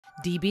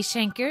DB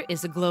Schenker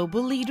is a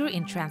global leader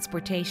in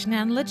transportation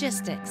and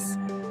logistics.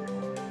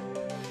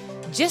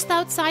 Just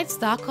outside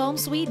Stockholm,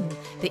 Sweden,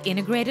 the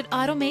integrated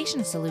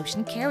automation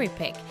solution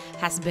CarryPick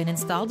has been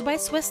installed by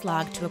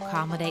Swisslog to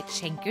accommodate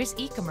Schenker's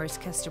e-commerce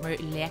customer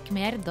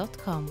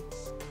lekmer.com.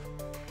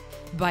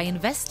 By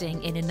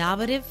investing in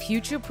innovative,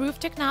 future-proof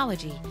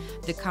technology,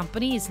 the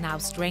company is now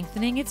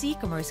strengthening its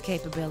e-commerce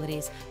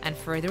capabilities and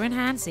further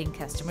enhancing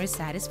customer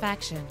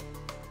satisfaction.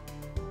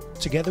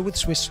 Together with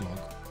Swisslog,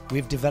 we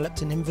have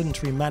developed an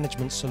inventory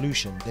management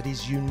solution that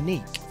is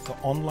unique for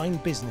online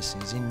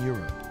businesses in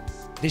Europe.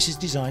 This is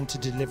designed to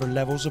deliver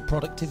levels of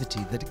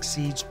productivity that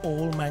exceeds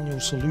all manual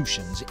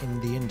solutions in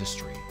the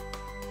industry.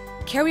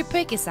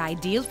 CarryPick is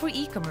ideal for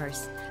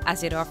e-commerce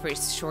as it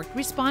offers short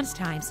response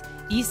times,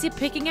 easy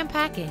picking and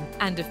packing,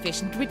 and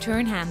efficient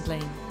return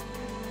handling.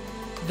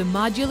 The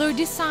modular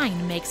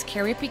design makes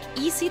CarryPick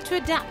easy to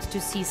adapt to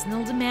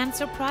seasonal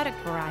demands or product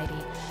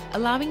variety,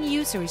 allowing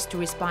users to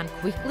respond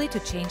quickly to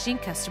changing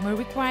customer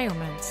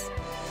requirements.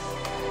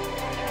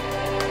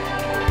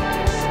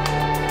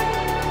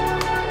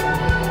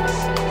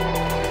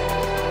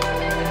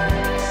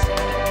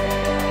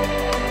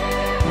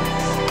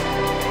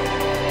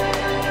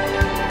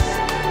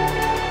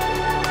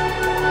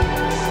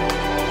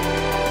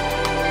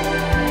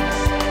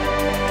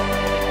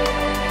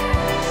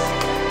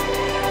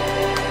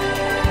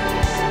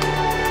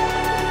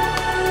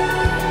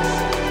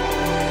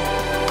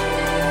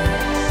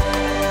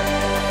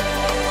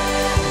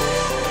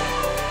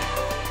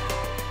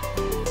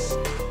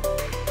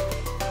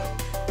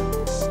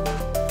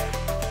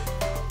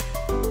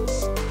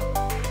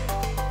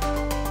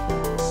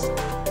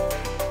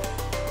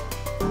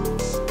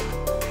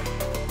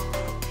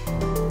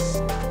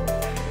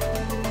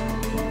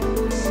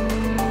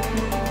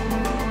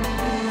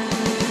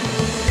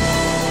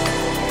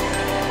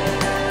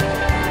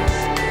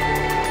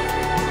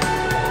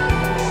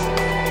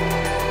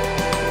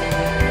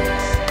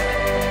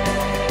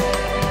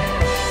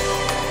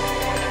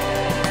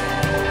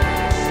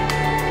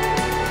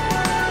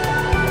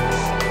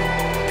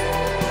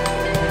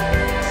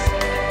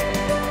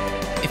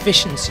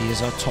 Efficiency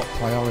is our top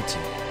priority.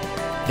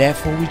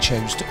 Therefore, we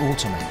chose to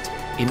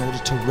automate in order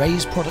to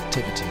raise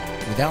productivity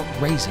without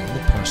raising the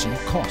personal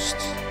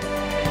costs.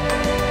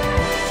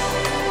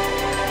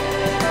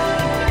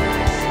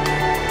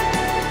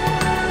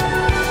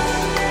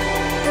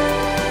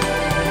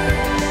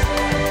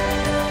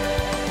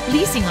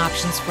 Leasing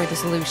options for the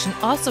solution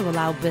also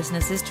allow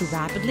businesses to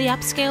rapidly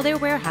upscale their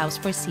warehouse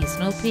for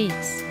seasonal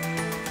peaks.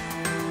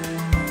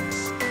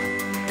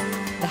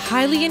 The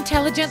highly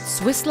intelligent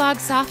Swisslog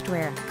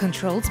software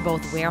controls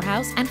both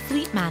warehouse and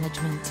fleet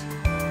management.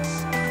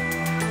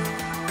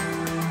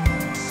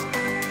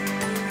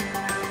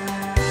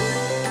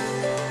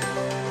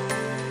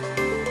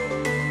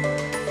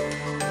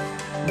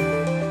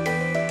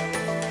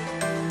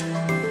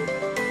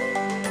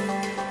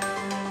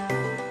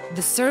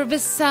 The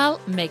service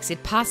cell makes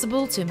it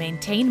possible to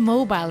maintain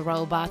mobile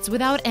robots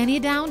without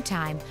any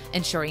downtime,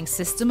 ensuring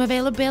system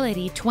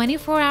availability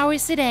 24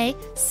 hours a day,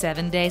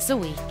 7 days a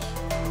week.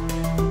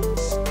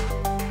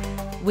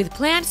 With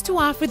plans to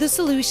offer the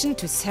solution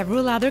to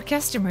several other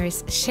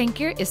customers,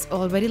 Schenker is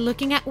already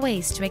looking at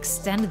ways to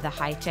extend the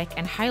high-tech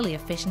and highly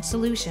efficient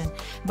solution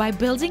by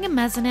building a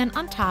mezzanine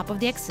on top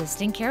of the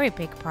existing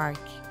CarryPick park.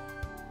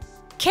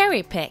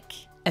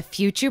 CarryPick, a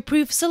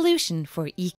future-proof solution for e-commerce.